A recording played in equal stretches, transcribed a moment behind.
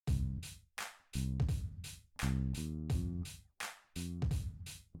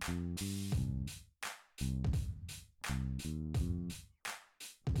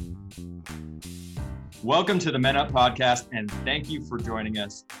Welcome to the Men Up Podcast, and thank you for joining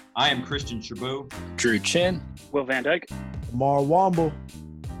us. I am Christian Shabu. Drew Chin. Will Van Dyke. Amar Wamble.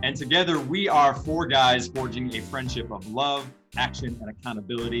 And together we are four guys forging a friendship of love, action, and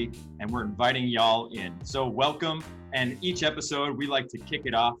accountability, and we're inviting y'all in. So welcome, and each episode we like to kick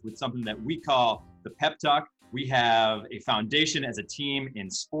it off with something that we call the pep talk. We have a foundation as a team in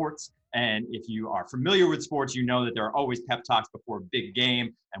sports, and if you are familiar with sports, you know that there are always pep talks before a big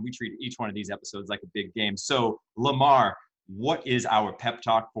game, and we treat each one of these episodes like a big game. So Lamar, what is our pep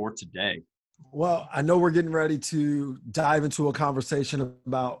talk for today? Well, I know we're getting ready to dive into a conversation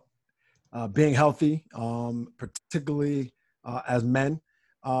about being healthy, particularly as men.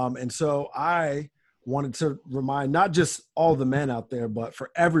 And so I wanted to remind not just all the men out there, but for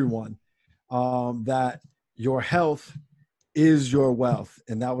everyone that your health is your wealth.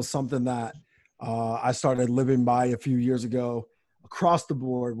 And that was something that I started living by a few years ago across the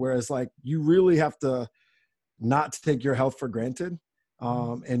board, where it's like you really have to not take your health for granted.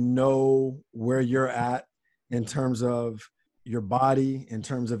 And know where you're at in terms of your body, in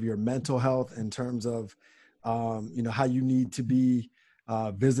terms of your mental health, in terms of, how you need to be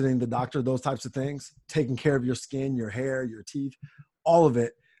visiting the doctor, those types of things, taking care of your skin, your hair, your teeth, all of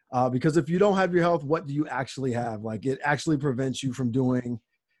it. Because if you don't have your health, what do you actually have? Like, it actually prevents you from doing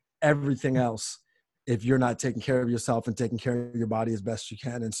everything else if you're not taking care of yourself and taking care of your body as best you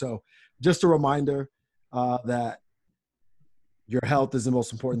can. And so just a reminder that your health is the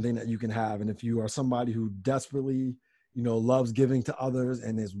most important thing that you can have. And if you are somebody who desperately, loves giving to others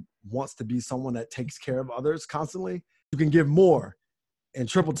and wants to be someone that takes care of others constantly, you can give more and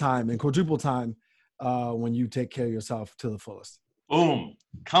triple time and quadruple time when you take care of yourself to the fullest. Boom.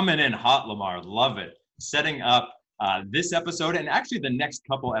 Coming in hot, Lamar. Love it. Setting up this episode and actually the next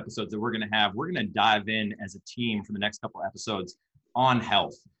couple episodes that we're going to have. We're going to dive in as a team for the next couple episodes on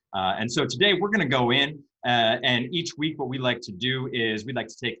health. And so today we're going to go in and each week what we like to do is we'd like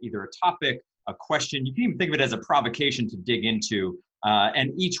to take either a topic, a question. You can even think of it as a provocation to dig into.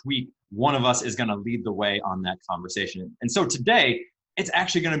 And each week, one of us is going to lead the way on that conversation. And so today, it's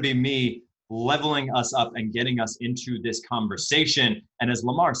actually going to be me leveling us up and getting us into this conversation. And as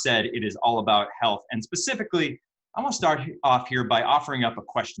Lamar said, it is all about health. And specifically, I want to start off here by offering up a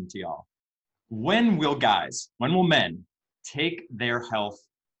question to y'all. When will men take their health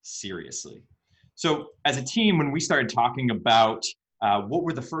seriously? So as a team, when we started talking about what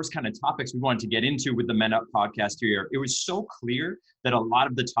were the first kind of topics we wanted to get into with the Men Up podcast here, it was so clear that a lot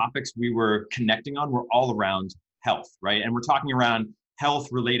of the topics we were connecting on were all around health, right? And we're talking around health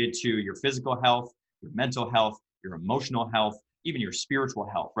related to your physical health, your mental health, your emotional health, even your spiritual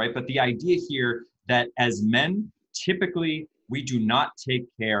health, right? But the idea here that as men, typically we do not take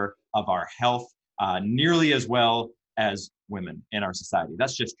care of our health nearly as well as women in our society.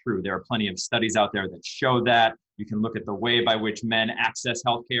 That's just true. There are plenty of studies out there that show that. You can look at the way by which men access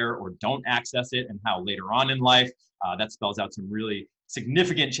healthcare or don't access it and how later on in life, that spells out some really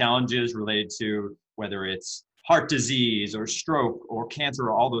significant challenges related to whether it's heart disease or stroke or cancer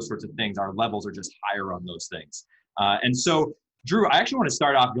or all those sorts of things. Our levels are just higher on those things. And so, Drew, I actually want to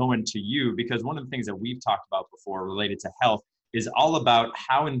start off going to you because one of the things that we've talked about before related to health is all about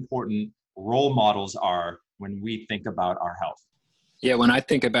how important role models are when we think about our health. Yeah, when I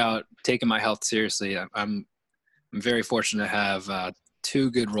think about taking my health seriously, I'm very fortunate to have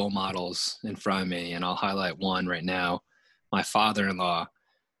two good role models in front of me, and I'll highlight one right now. My father-in-law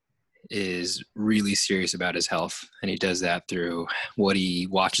is really serious about his health, and he does that through what he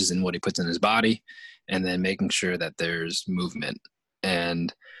watches and what he puts in his body, and then making sure that there's movement.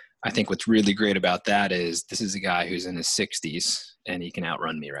 And I think what's really great about that is this is a guy who's in his 60s, and he can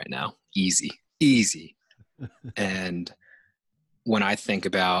outrun me right now. Easy. And when I think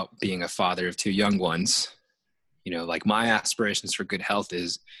about being a father of two young ones, like my aspirations for good health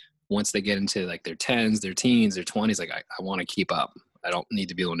is once they get into like their 10s, their teens, their 20s, like I want to keep up. I don't need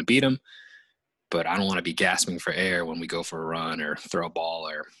to be able to beat them, but I don't want to be gasping for air when we go for a run or throw a ball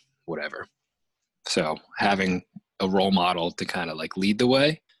or whatever. So having a role model to kind of like lead the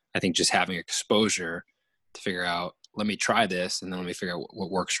way, I think just having exposure to figure out, let me try this and then let me figure out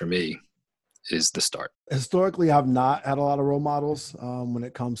what works for me is the start. Historically, I've not had a lot of role models when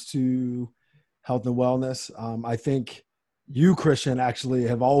it comes to health and wellness. I think you, Christian, actually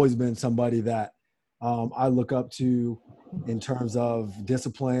have always been somebody that I look up to in terms of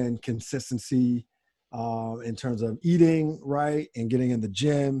discipline, consistency, in terms of eating right and getting in the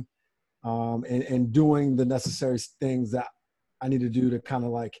gym and doing the necessary things that I need to do to kind of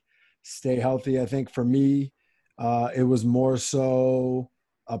like stay healthy. I think for me, it was more so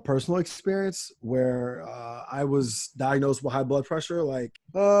a personal experience where I was diagnosed with high blood pressure, like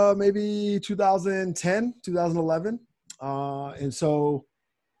maybe 2010, 2011. And so,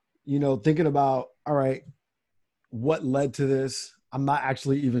 thinking about, all right, what led to this? I'm not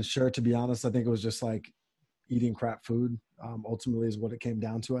actually even sure, to be honest. I think it was just like eating crap food, ultimately is what it came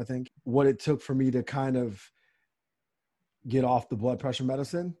down to, I think. What it took for me to kind of get off the blood pressure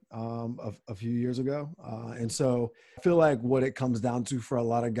medicine a few years ago. And so I feel like what it comes down to for a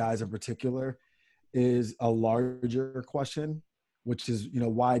lot of guys in particular is a larger question, which is,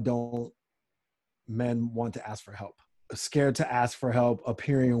 why don't men want to ask for help? Scared to ask for help,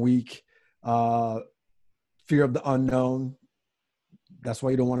 appearing weak, fear of the unknown. That's why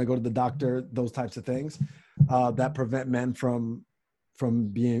you don't want to go to the doctor, those types of things that prevent men from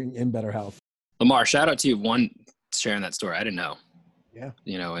being in better health. Lamar, shout out to you. One, sharing that story. I didn't know. Yeah.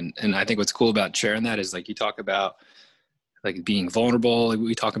 And I think what's cool about sharing that is like you talk about like being vulnerable.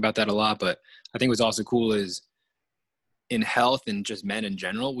 We talk about that a lot, but I think what's also cool is in health and just men in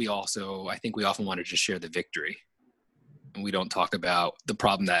general, I think we often want to just share the victory. And we don't talk about the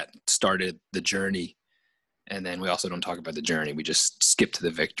problem that started the journey. And then we also don't talk about the journey. We just skip to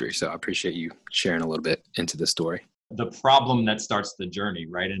the victory. So I appreciate you sharing a little bit into the story. The problem that starts the journey,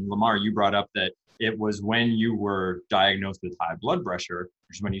 right? And Lamar, you brought up that it was when you were diagnosed with high blood pressure,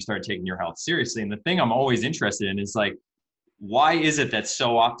 which is when you started taking your health seriously. And the thing I'm always interested in is like, why is it that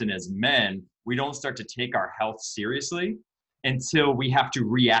so often as men, we don't start to take our health seriously until we have to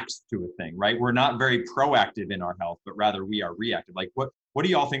react to a thing, right? We're not very proactive in our health, but rather we are reactive. Like what do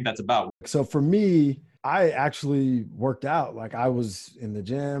y'all think that's about? So for me, I actually worked out. Like I was in the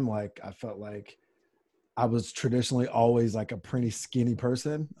gym. Like I felt like I was traditionally always like a pretty skinny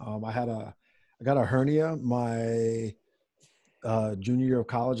person. I got a hernia my junior year of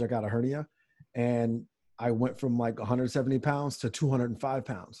college. I got a hernia, and I went from like 170 pounds to 205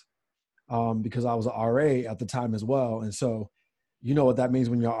 pounds because I was an RA at the time as well. And so, you know what that means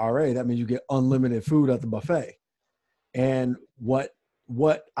when you're an RA? That means you get unlimited food at the buffet. And what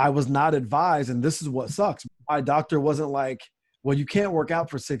I was not advised, and this is what sucks, my doctor wasn't like, well, you can't work out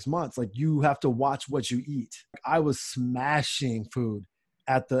for 6 months. Like you have to watch what you eat. I was smashing food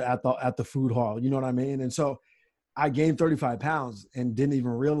at the food hall. You know what I mean? And so I gained 35 pounds and didn't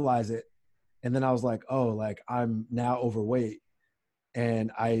even realize it. And then I was like, oh, like I'm now overweight. And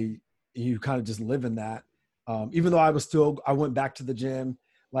you kind of just live in that. Even though I went back to the gym,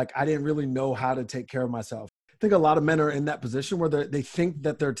 like I didn't really know how to take care of myself. I think a lot of men are in that position where they think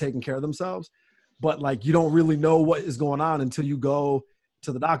that they're taking care of themselves, but like you don't really know what is going on until you go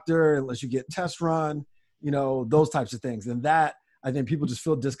to the doctor, unless you get test run, those types of things. And that, I think people just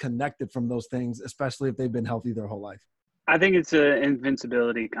feel disconnected from those things, especially if they've been healthy their whole life. I think it's an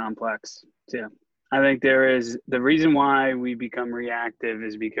invincibility complex too. I think there is the reason why we become reactive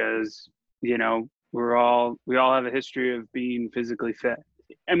is because, we all have a history of being physically fit.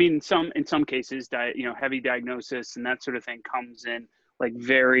 I mean, in some cases, heavy diagnosis and that sort of thing comes in like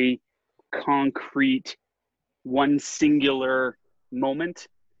very concrete, one singular moment.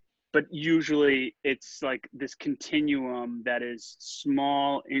 But usually it's like this continuum that is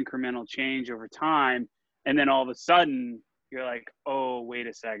small incremental change over time. And then all of a sudden you're like, oh, wait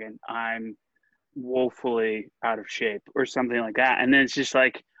a second, I'm woefully out of shape or something like that. And then it's just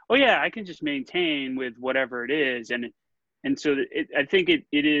like, oh yeah, I can just maintain with whatever it is. And so I think it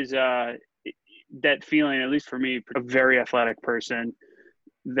is that feeling, at least for me, a very athletic person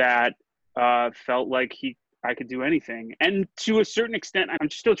that felt like I could do anything. And to a certain extent, I'm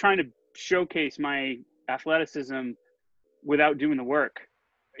still trying to showcase my athleticism without doing the work.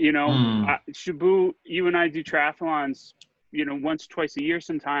 Shabu, you and I do triathlons, once, twice a year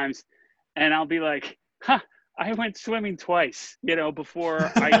sometimes. And I'll be like, I went swimming twice,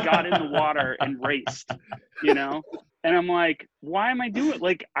 before I got in the water and raced, and I'm like, why am I doing it?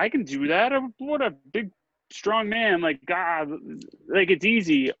 Like, I can do that. What a big, strong man. Like, God, like it's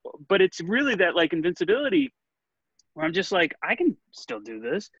easy, but it's really that like invincibility where I'm just like, I can still do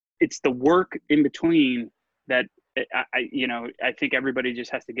this. It's the work in between that I think everybody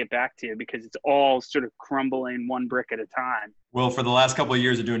just has to get back to, because it's all sort of crumbling one brick at a time. Well, for the last couple of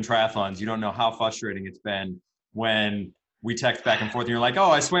years of doing triathlons, you don't know how frustrating it's been when we text back and forth and you're like,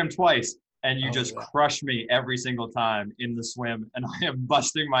 oh, I swam twice. And you just crush me every single time in the swim. And I am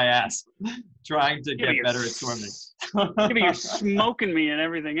busting my ass trying to get better at swimming. But you're smoking me and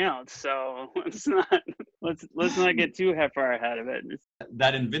everything else. So let's not get too far ahead of it.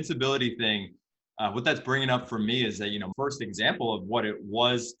 That invincibility thing, what that's bringing up for me is that, first example of what it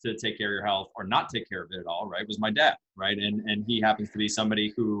was to take care of your health or not take care of it at all, right, was my dad, right? And he happens to be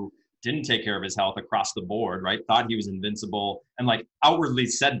somebody who didn't take care of his health across the board, right? Thought he was invincible and like outwardly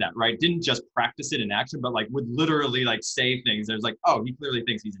said that, right? Didn't just practice it in action, but like would literally like say things. There's like, oh, he clearly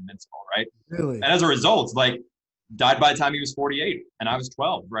thinks he's invincible, right? Really? And as a result, like died by the time he was 48 and I was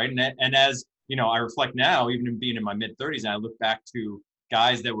 12, right? And as, you know, I reflect now, even being in my mid 30s, and I look back to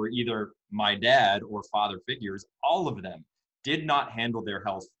guys that were either my dad or father figures, all of them did not handle their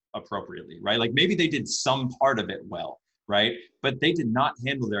health appropriately, right? Like maybe they did some part of it well, right? But they did not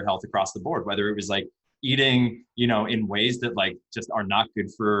handle their health across the board, whether it was like eating, you know, in ways that like just are not good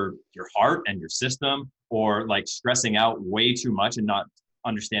for your heart and your system, or like stressing out way too much and not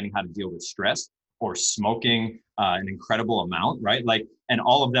understanding how to deal with stress, or smoking an incredible amount, right? Like, and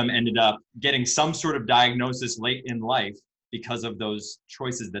all of them ended up getting some sort of diagnosis late in life because of those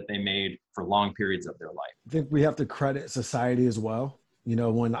choices that they made for long periods of their life. I think we have to credit society as well. You know,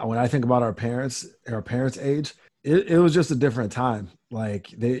 when I think about our parents age, it was just a different time. Like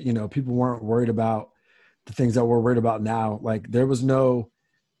they, you know, people weren't worried about the things that we're worried about now. Like there was no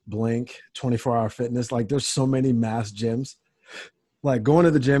Blink, 24-hour fitness. Like there's so many mass gyms. Like going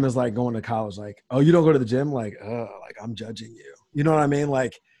to the gym is like going to college. Like, oh, you don't go to the gym? Like I'm judging you. You know what I mean?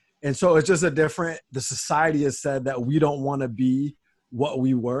 Like, and so it's just the society has said that we don't want to be what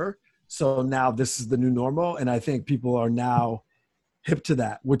we were. So now this is the new normal. And I think people are now hip to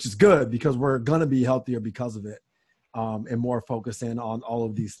that, which is good because we're going to be healthier because of it, and more focused in on all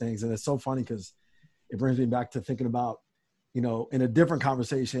of these things. And it's so funny because it brings me back to thinking about, you know, in a different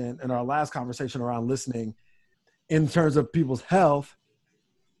conversation, in our last conversation around listening, in terms of people's health,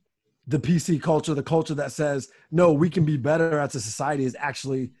 the PC culture, the culture that says, no, we can be better as a society, is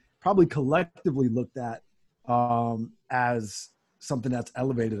actually probably collectively looked at as something that's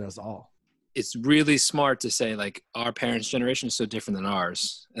elevated us all. It's really smart to say like our parents' generation is so different than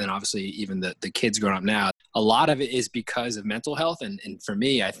ours. And obviously even the kids growing up now, a lot of it is because of mental health. And for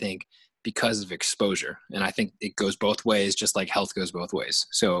me, I think because of exposure. And I think it goes both ways, just like health goes both ways.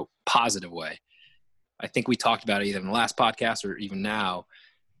 So positive way. I think we talked about it either in the last podcast or even now,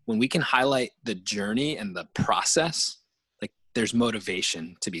 when we can highlight the journey and the process, like there's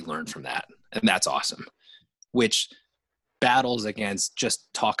motivation to be learned from that. And that's awesome, which battles against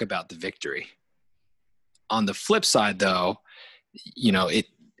just talk about the victory. On the flip side though, you know,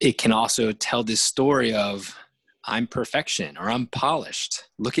 it can also tell this story of I'm perfection or I'm polished.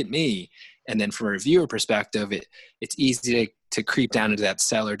 Look at me. And then from a reviewer perspective, it's easy to creep down into that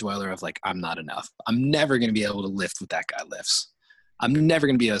cellar dweller of like, I'm not enough. I'm never going to be able to lift what that guy lifts. I'm never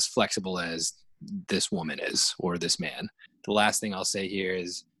going to be as flexible as this woman is or this man. The last thing I'll say here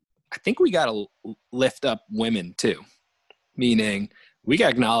is I think we got to lift up women too, meaning we got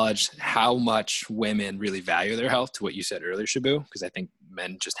to acknowledge how much women really value their health, to what you said earlier, Shabu, because I think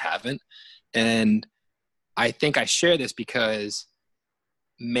men just haven't. And I think I share this because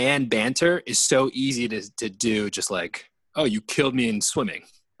man banter is so easy to do, just like, oh, you killed me in swimming,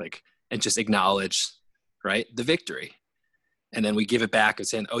 like, and just acknowledge, right, the victory. And then we give it back and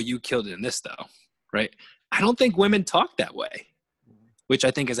saying, oh, you killed it in this though, right? I don't think women talk that way, which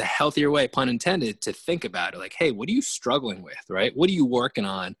I think is a healthier way, pun intended, to think about it. Like, hey, what are you struggling with, right? What are you working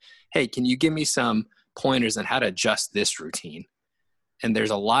on? Hey, can you give me some pointers on how to adjust this routine? And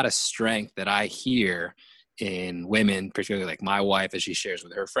there's a lot of strength that I hear in women, particularly like my wife, as she shares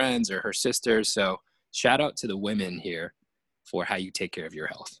with her friends or her sisters. So shout out to the women here for how you take care of your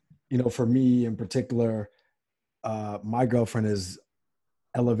health. You know, for me in particular, my girlfriend has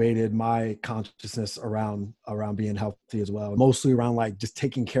elevated my consciousnness around being healthy as well. Mostly around like just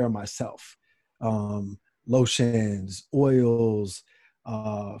taking care of myself. Lotions, oils,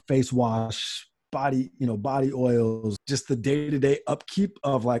 face wash, body oils, just the day-to-day upkeep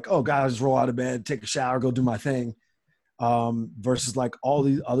of like, oh God, I just roll out of bed, take a shower, go do my thing. Versus like all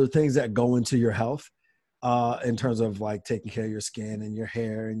these other things that go into your health, in terms of like taking care of your skin and your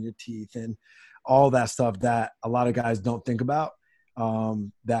hair and your teeth and all that stuff that a lot of guys don't think about,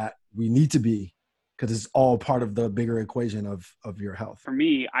 that we need to be, because it's all part of the bigger equation of your health. For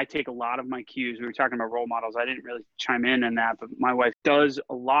me, I take a lot of my cues. We were talking about role models. I didn't really chime in on that, but my wife does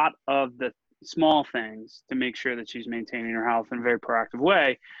a lot of the small things to make sure that she's maintaining her health in a very proactive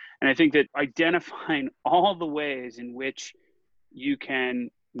way. And I think that identifying all the ways in which you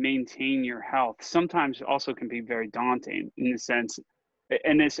can maintain your health sometimes also can be very daunting, in the sense,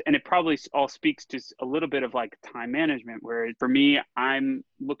 and it probably all speaks to a little bit of like time management, where for me, I'm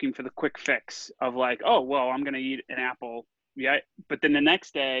looking for the quick fix of like, oh, well, I'm going to eat an apple. Yeah. But then the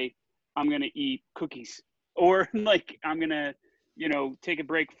next day I'm going to eat cookies, or like, I'm going to, take a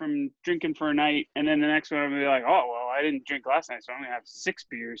break from drinking for a night. And then the next one I'm going to be like, oh, well, I didn't drink last night, so I'm going to have 6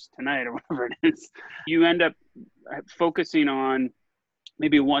 beers tonight, or whatever it is. You end up focusing on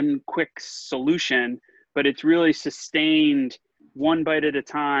maybe one quick solution, but it's really sustained one bite at a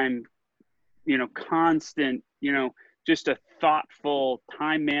time, constant, just a thoughtful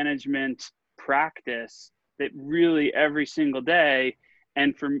time management practice that really every single day.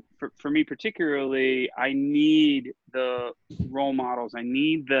 And for me particularly, I need the role models. I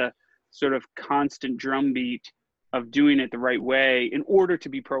need the sort of constant drumbeat of doing it the right way in order to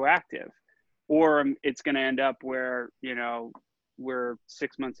be proactive. Or it's going to end up where, we're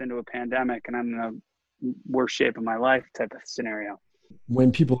 6 months into a pandemic and I'm in the worst shape of my life type of scenario.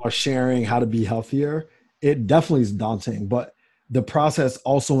 When people are sharing how to be healthier, it definitely is daunting, but the process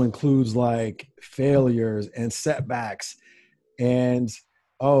also includes like failures and setbacks and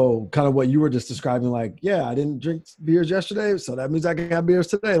kind of what you were just describing, like, yeah, I didn't drink beers yesterday, so that means I can have beers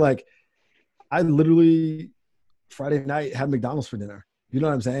today. Like, I literally Friday night had McDonald's for dinner. You know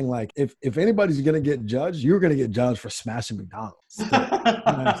what I'm saying? Like, if anybody's gonna get judged, you're gonna get judged for smashing McDonald's. Still, you know what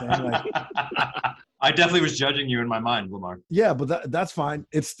I'm saying? Like, I definitely was judging you in my mind, Lamar. yeah, but that's fine.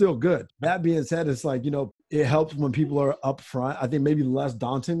 It's still good. That being said, it's like, it helps when people are upfront. I think maybe less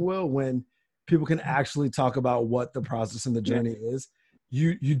daunting when people can actually talk about what the process and the journey is.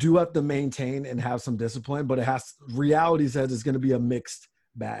 You do have to maintain and have some discipline, but reality says it's going to be a mixed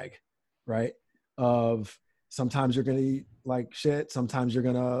bag, right? Of sometimes you're going to eat like shit. Sometimes you're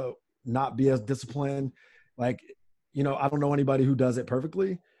going to not be as disciplined. Like, I don't know anybody who does it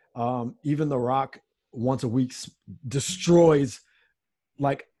perfectly. Even The Rock once a week destroys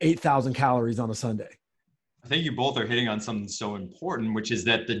like 8,000 calories on a Sunday. I think you both are hitting on something so important, which is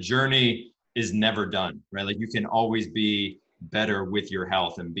that the journey is never done, right? Like, you can always be better with your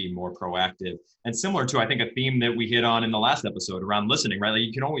health and be more proactive. And similar to, I think, a theme that we hit on in the last episode around listening, right? Like,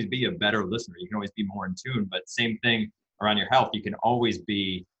 you can always be a better listener. You can always be more in tune, but same thing around your health. You can always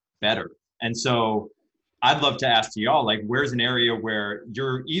be better. And so I'd love to ask to y'all, like, where's an area where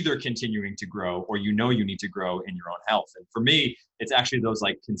you're either continuing to grow or you need to grow in your own health? And for me, it's actually those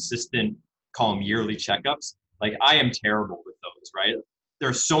like consistent, call them yearly checkups. Like, I am terrible with those, right? There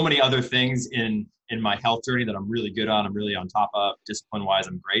are so many other things in my health journey that I'm really good on. I'm really on top of. Discipline-wise,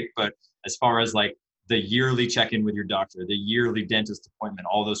 I'm great. But as far as like the yearly check-in with your doctor, the yearly dentist appointment,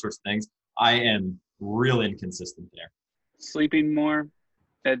 all those sorts of things, I am real inconsistent there. Sleeping more.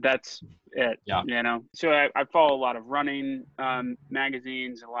 That's it. Yeah. So I follow a lot of running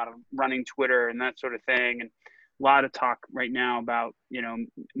magazines, a lot of running Twitter and that sort of thing. And a lot of talk right now about,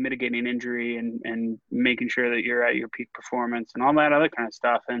 mitigating injury and making sure that you're at your peak performance and all that other kind of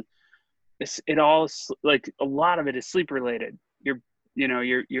stuff. And it all like a lot of it is sleep related. You're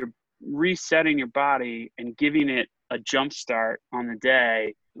resetting your body and giving it a jump start on the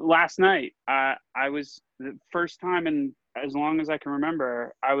day. Last night, I was the first time in as long as I can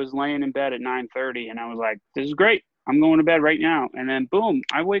remember, I was laying in bed at 9:30 and I was like, this is great. I'm going to bed right now. And then boom,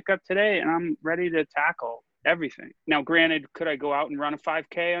 I wake up today and I'm ready to tackle everything. Now, granted, could I go out and run a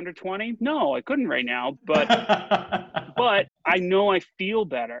 5K under 20? No, I couldn't right now, but I know I feel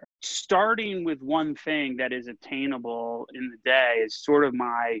better. Starting with one thing that is attainable in the day is sort of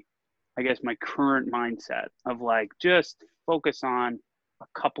my current mindset of like, just focus on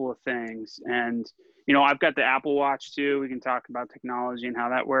a couple of things. And, I've got the Apple Watch too. We can talk about technology and how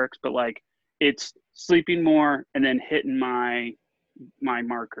that works, but like, it's sleeping more and then hitting my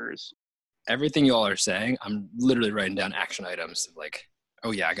markers. Everything you all are saying, I'm literally writing down action items like,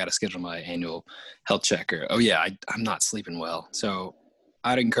 oh yeah, I got to schedule my annual health check, or, oh yeah, I'm not sleeping well. So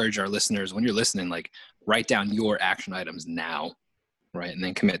I'd encourage our listeners, when you're listening, like, write down your action items now, right? And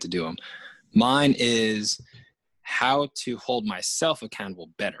then commit to do them. Mine is how to hold myself accountable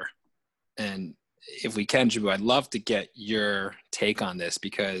better. And if we can, Jabu, I'd love to get your take on this,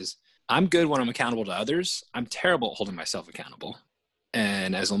 because I'm good when I'm accountable to others. I'm terrible at holding myself accountable.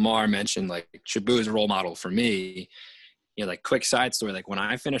 And as Lamar mentioned, like, Jabu is a role model for me. Like, quick side story, like, when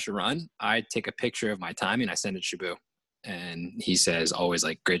I finish a run, I take a picture of my timing, I send it to Jabu. And he says always,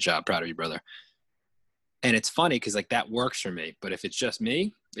 like, great job, proud of you, brother. And it's funny because, like, that works for me. But if it's just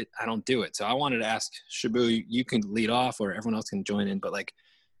me, I don't do it. So I wanted to ask Jabu, you can lead off or everyone else can join in. But, like,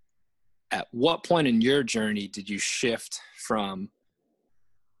 at what point in your journey did you shift from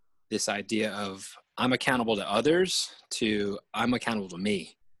this idea of I'm accountable to others to I'm accountable to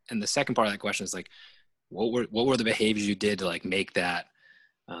me? And the second part of that question is, like, what were the behaviors you did to, like, make that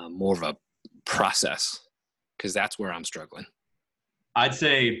more of a process? Because that's where I'm struggling. I'd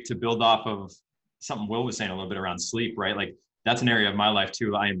say, to build off of something Will was saying a little bit around sleep, right? Like, that's an area of my life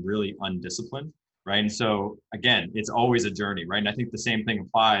too. I am really undisciplined, right? And so again, it's always a journey, right? And I think the same thing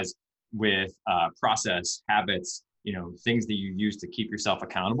applies with process, habits, things that you use to keep yourself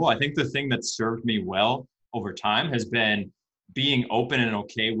accountable. I think the thing that served me well over time has been being open and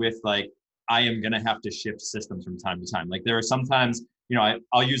okay with like, I am going to have to shift systems from time to time. Like there are sometimes,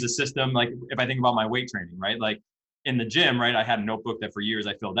 I'll use a system, like if I think about my weight training, right? Like in the gym, right? I had a notebook that for years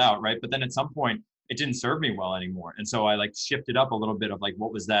I filled out, right? But then at some point it didn't serve me well anymore. And so I like shifted up a little bit of like,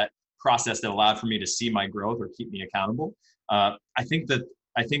 what was that process that allowed for me to see my growth or keep me accountable? I think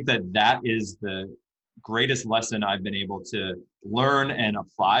that is the greatest lesson I've been able to learn and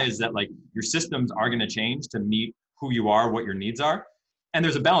apply, is that like your systems are going to change to meet who you are, what your needs are. And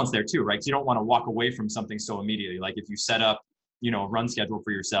there's a balance there too, right? So you don't want to walk away from something so immediately. Like if you set up, a run schedule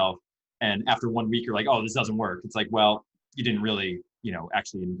for yourself and after 1 week you're like, oh, this doesn't work. It's like, well, you didn't really,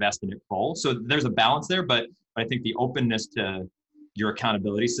 actually invest in it full. So there's a balance there, but I think the openness to your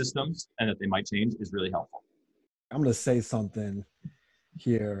accountability systems and that they might change is really helpful. I'm going to say something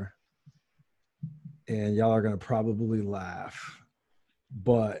here and y'all are going to probably laugh,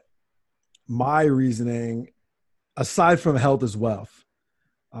 but my reasoning, aside from health is wealth,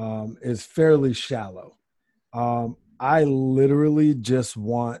 is fairly shallow. I literally just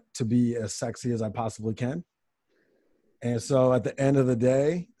want to be as sexy as I possibly can. And so at the end of the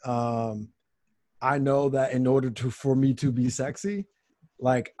day, I know that in order for me to be sexy,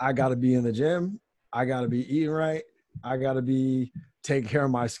 like I got to be in the gym, I got to be eating right, I got to be taking care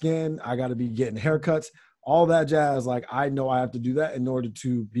of my skin, I got to be getting haircuts, all that jazz. Like I know I have to do that in order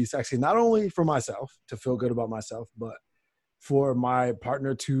to be sexy, not only for myself to feel good about myself, but for my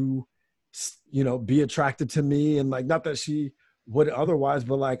partner to, be attracted to me. And like, not that she would otherwise,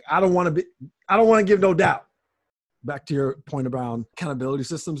 but like, I don't want to give no doubt. Back to your point around accountability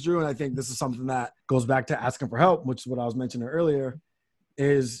systems, Drew. And I think this is something that goes back to asking for help, which is what I was mentioning earlier,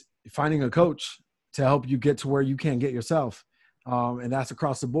 is finding a coach to help you get to where you can't get yourself. And that's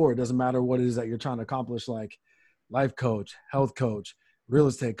across the board. It doesn't matter what it is that you're trying to accomplish, like life coach, health coach, real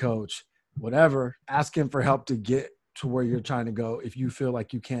estate coach, whatever. Asking for help to get to where you're trying to go if you feel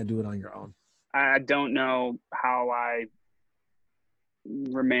like you can't do it on your own. I don't know how I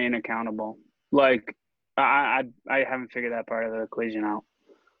remain accountable. Like I haven't figured that part of the equation out,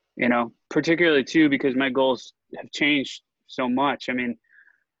 particularly too, because my goals have changed so much. I mean,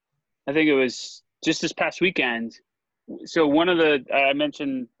 I think it was just this past weekend. So one of I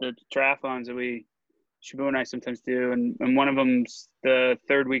mentioned the triathlons that Shabu and I sometimes do. And one of them's the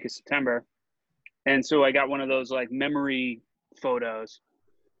third week of September. And so I got one of those like memory photos,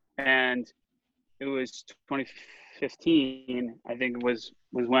 and it was 2015, I think was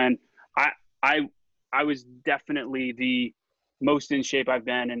when I was definitely the most in shape I've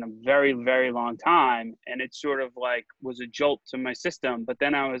been in a very, very long time. And it sort of like was a jolt to my system. But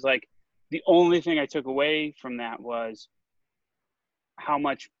then I was like, the only thing I took away from that was how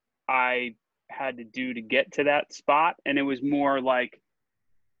much I had to do to get to that spot. And it was more like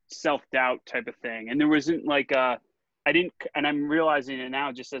self-doubt type of thing. And there wasn't like and I'm realizing it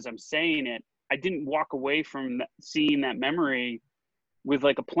now just as I'm saying it, I didn't walk away from seeing that memory with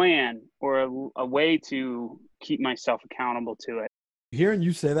like a plan or a way to keep myself accountable to it. Hearing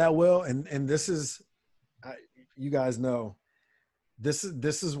you say that, Will, and this is, you guys know, this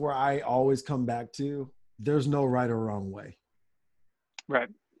is where I always come back to. There's no right or wrong way. Right.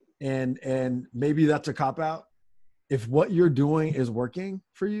 And maybe that's a cop out. If what you're doing is working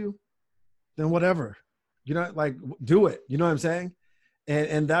for you, then whatever, like do it. You know what I'm saying?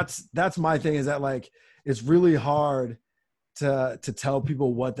 And that's my thing, is that like, it's really hard to tell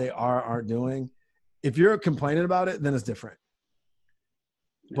people what they aren't doing. If you're complaining about it, then it's different.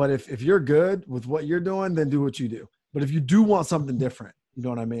 But if you're good with what you're doing, then do what you do. But if you do want something different, you know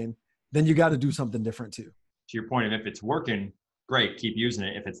what I mean? Then you got to do something different too. To your point, if it's working, great, keep using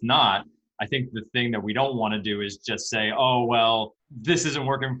it. If it's not, I think the thing that we don't want to do is just say, oh, well, this isn't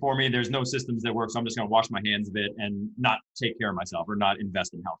working for me. There's no systems that work, so I'm just going to wash my hands of it and not take care of myself or not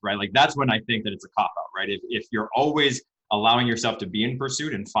invest in health, right? Like that's when I think that it's a cop-out, right? If you're always allowing yourself to be in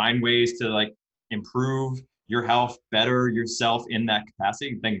pursuit and find ways to like improve your health, better yourself in that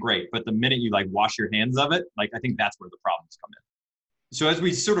capacity, then great. But the minute you like wash your hands of it, like I think that's where the problems come in. So as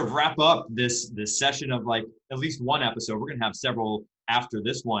we sort of wrap up this session of like at least one episode, we're going to have several after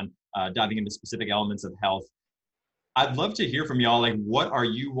this one, diving into specific elements of health. I'd love to hear from y'all. Like, what are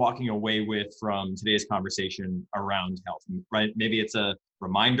you walking away with from today's conversation around health, right? Maybe it's a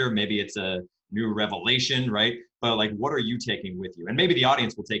reminder, maybe it's a new revelation, right? But like, what are you taking with you? And maybe the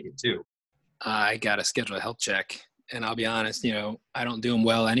audience will take it too. I got to schedule a health check. And I'll be honest, I don't do them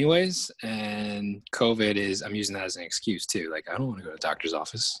well anyways. And COVID I'm using that as an excuse too. Like, I don't want to go to the doctor's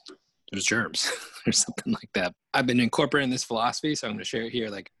office. There's germs or something like that. I've been incorporating this philosophy, so I'm going to share it here.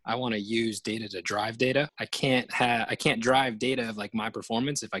 Like, I want to use data to drive data. I can't drive data of like my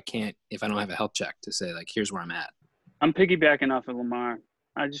performance if I don't have a health check to say like, here's where I'm at. I'm piggybacking off of Lamar.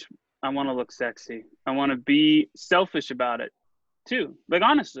 I want to look sexy. I want to be selfish about it too. Like,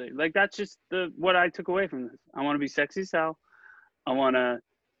 honestly, like that's just what I took away from this. I want to be sexy Sal. I want to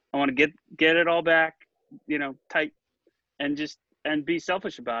get it all back, tight, and be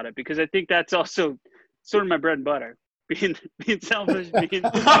selfish about it, because I think that's also sort of my bread and butter. Being selfish,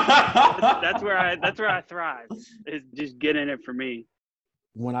 that's where I thrive, is just getting it for me.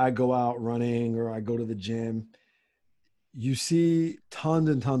 When I go out running or I go to the gym, you see tons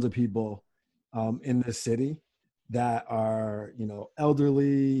and tons of people in this city that are,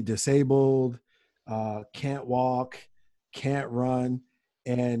 elderly, disabled, can't walk, can't run.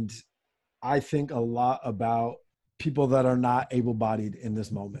 And I think a lot about people that are not able-bodied in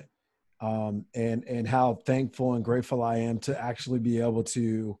this moment, and how thankful and grateful I am to actually be able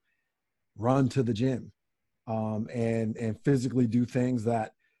to run to the gym, and physically do things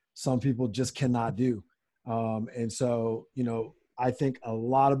that some people just cannot do. And so, I think a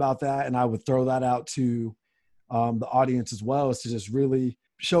lot about that, and I would throw that out to the audience as well, is to just really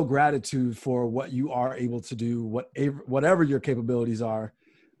show gratitude for what you are able to do, whatever your capabilities are,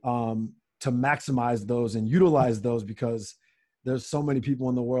 to maximize those and utilize those, because there's so many people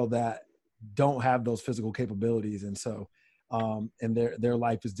in the world that don't have those physical capabilities. And so, and their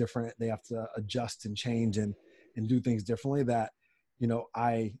life is different. They have to adjust and change and do things differently that,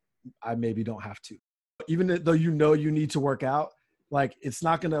 I maybe don't have to. Even though you need to work out, like, it's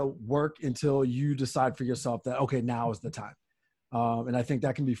not going to work until you decide for yourself that, okay, now is the time. And I think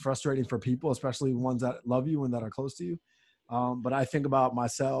that can be frustrating for people, especially ones that love you and that are close to you. But I think about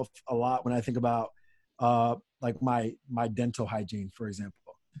myself a lot when I think about like my dental hygiene, for example.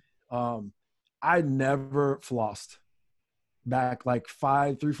 I never flossed back like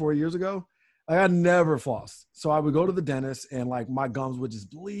 4 years ago. Like, I never flossed. So I would go to the dentist and like my gums would just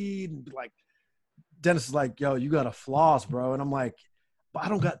bleed and be like, dentist is like, yo, you got to floss, bro. And I'm like, but I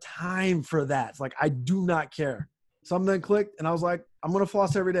don't got time for that. It's like, I do not care. Something clicked and I was like, I'm going to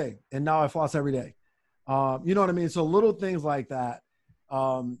floss every day. And now I floss every day. You know what I mean? So little things like that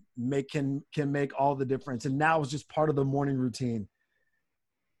can make all the difference. And now it's just part of the morning routine.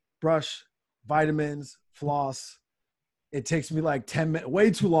 Brush, vitamins, floss. It takes me like 10 minutes,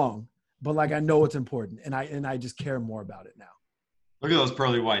 way too long, but like, I know it's important, and I just care more about it now. Look at those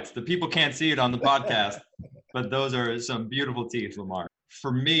pearly whites. The people can't see it on the podcast, but those are some beautiful teeth, Lamar.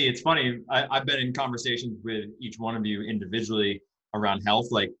 For me, it's funny. I've been in conversations with each one of you individually around health,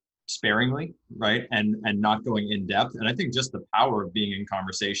 like sparingly, right? And not going in depth. And I think just the power of being in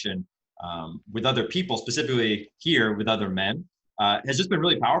conversation with other people, specifically here with other men, has just been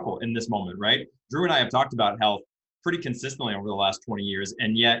really powerful in this moment, right? Drew and I have talked about health pretty consistently over the last 20 years.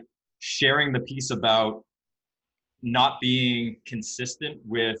 And yet sharing the piece about not being consistent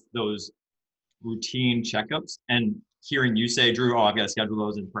with those routine checkups, and hearing you say, Drew, I've got to schedule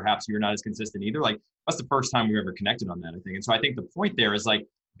those, and perhaps you're not as consistent either. Like, that's the first time we ever connected on that, I think. And so I think the point there is like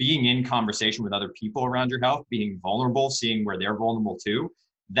being in conversation with other people around your health, being vulnerable, seeing where they're vulnerable too.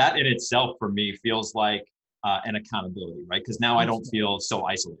 That in itself for me feels like an accountability, right? Because now I don't feel so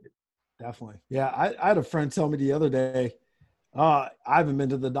isolated. Definitely. Yeah. I had a friend tell me the other day, I haven't been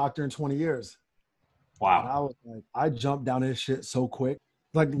to the doctor in 20 years. Wow. And I was like, I jumped down his shit so quick.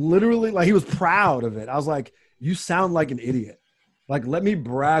 Like, literally, like, he was proud of it. I was like, you sound like an idiot. Like, let me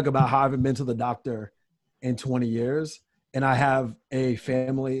brag about how I haven't been to the doctor in 20 years. And I have a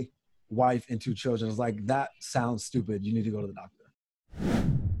family, wife, and 2 children. I was like, that sounds stupid. You need to go to the doctor.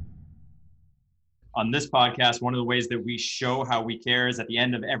 On this podcast, one of the ways that we show how we care is at the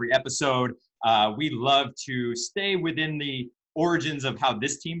end of every episode. We love to stay within the origins of how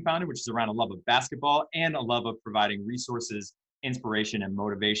this team founded, which is around a love of basketball and a love of providing resources, inspiration, and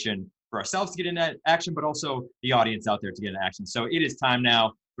motivation for ourselves to get into action, but also the audience out there to get into action. So it is time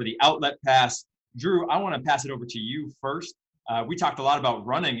now for the outlet pass. Drew, I want to pass it over to you first. We talked a lot about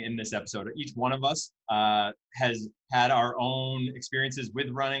running in this episode. Each one of us has had our own experiences with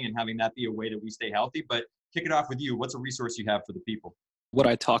running and having that be a way that we stay healthy. But kick it off with you. What's a resource you have for the people? What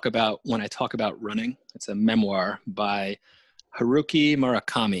I talk about when I talk about running, it's a memoir by Haruki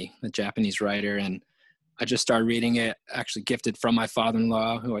Murakami, a Japanese writer. And I just started reading it, actually gifted from my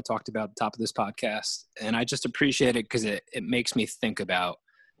father-in-law, who I talked about at the top of this podcast. And I just appreciate it because it makes me think about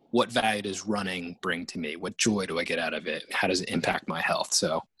what value does running bring to me? What joy do I get out of it? How does it impact my health?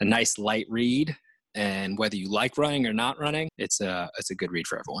 So a nice light read. And whether you like running or not running, it's a good read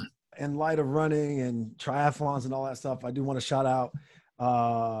for everyone. In light of running and triathlons and all that stuff, I do want to shout out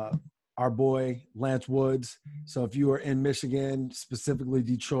our boy Lance Woods. So if you are in Michigan, specifically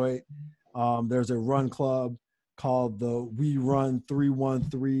Detroit, there's a run club called the We Run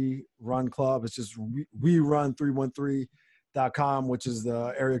 313 Run Club. It's just We Run 313.com, which is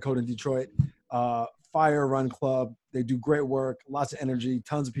the area code in Detroit. Fire Run Club. They do great work, lots of energy,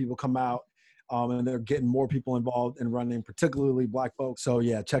 tons of people come out, and they're getting more people involved in running, particularly Black folks. So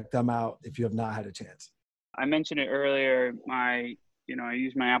yeah, check them out if you have not had a chance. I mentioned it earlier, I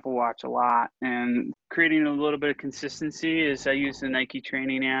use my Apple Watch a lot, and creating a little bit of consistency is I use the Nike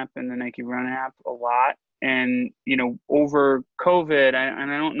training app and the Nike Run app a lot. And, over COVID,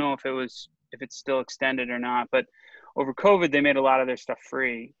 and I don't know if it's still extended or not, but over COVID, they made a lot of their stuff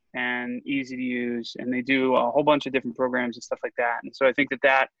free and easy to use. And they do a whole bunch of different programs and stuff like that. And so I think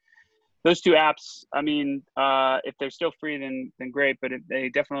that those two apps, if they're still free, then great. But if they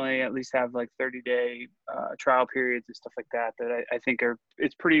definitely at least have like 30-day trial periods and stuff like that I think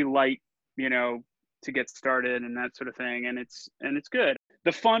it's pretty light, to get started and that sort of thing. And it's good.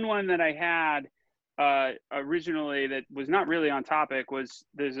 The fun one that I had originally that was not really on topic was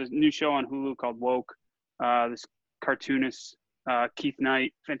there's a new show on Hulu called Woke. This cartoonist, Keith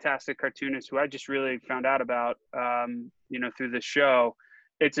Knight, fantastic cartoonist who I just really found out about, through this show.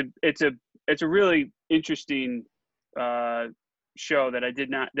 It's a really interesting show that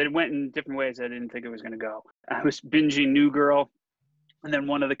it went in different ways I didn't think it was going to go. I was binging New Girl, and then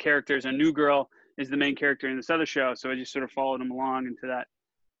one of the characters on New Girl is the main character in this other show, so I just sort of followed him along into that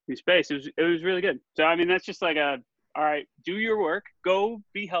new space. It was really good. So that's just like all right, do your work, go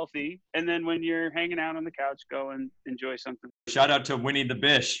be healthy, and then when you're hanging out on the couch, go and enjoy something. Shout out to Winnie the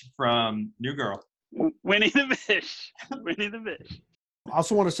Bish from New Girl. Winnie the Bish. Winnie the Bish. I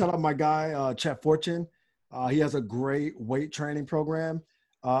also want to shout out my guy, Chet Fortune. He has a great weight training program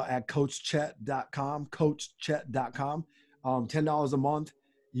at coachchet.com, coachchet.com. $10 a month.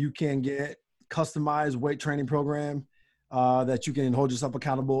 You can get customized weight training program that you can hold yourself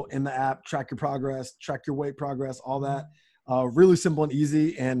accountable in the app, track your progress, track your weight progress, all that. Really simple and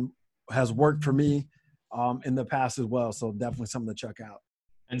easy, and has worked for me in the past as well. So definitely something to check out.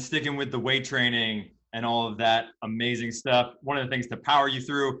 And sticking with the weight training and all of that amazing stuff, one of the things to power you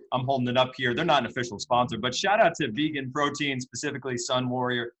through, I'm holding it up here. They're not an official sponsor, but shout out to Vegan Protein, specifically Sun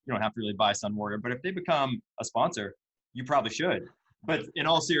Warrior. You don't have to really buy Sun Warrior, but if they become a sponsor, you probably should. But in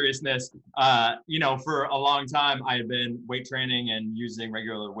all seriousness, for a long time, I had been weight training and using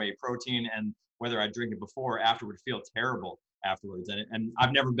regular whey protein, and whether I drink it before or after would feel terrible afterwards. And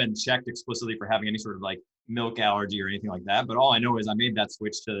I've never been checked explicitly for having any sort of like milk allergy or anything like that. But all I know is I made that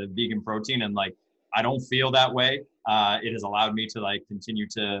switch to vegan protein, and like, I don't feel that way. It has allowed me to like continue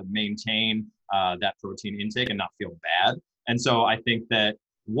to maintain that protein intake and not feel bad. And so I think that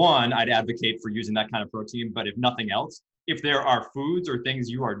one, I'd advocate for using that kind of protein, but if nothing else, if there are foods or things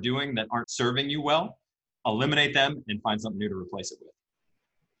you are doing that aren't serving you well, eliminate them and find something new to replace it with.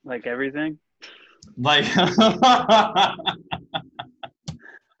 Like everything? Like, I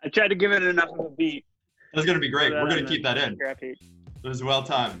tried to give it enough of a beat. That's going to be great. We're going to keep that in. It was well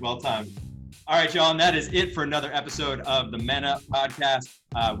timed. Well timed. All right, y'all, and that is it for another episode of the Men Up podcast.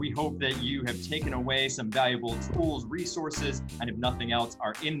 We hope that you have taken away some valuable tools, resources, and if nothing else,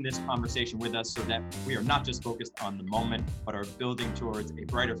 are in this conversation with us so that we are not just focused on the moment, but are building towards a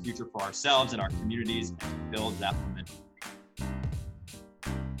brighter future for ourselves and our communities and to build that momentum.